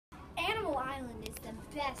Island is the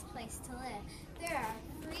best place to live. There are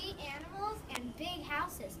free animals and big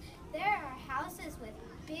houses. There are houses with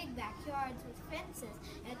big backyards with fences,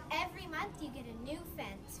 and every month you get a new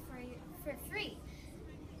fence for free.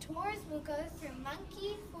 Tours will go through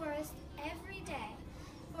Monkey Forest every day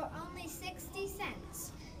for only 60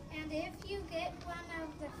 cents. And if you get one of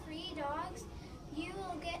the free dogs, you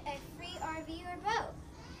will get a free RV or boat.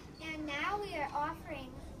 And now we are offering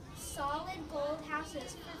solid gold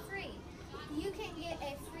houses for free. You can get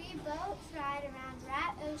a free boat ride around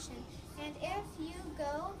Rat Ocean, and if you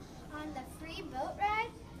go on the free boat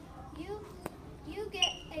ride, you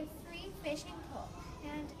get a free fishing pole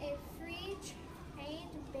and a free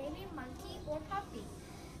trained baby monkey or puppy.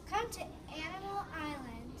 Come to Animal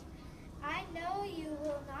Island. I know you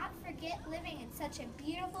will not forget living in such a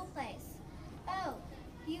beautiful place. Oh,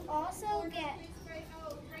 you also get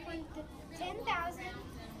 $10,000.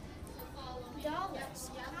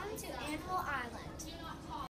 Come to Animal Island.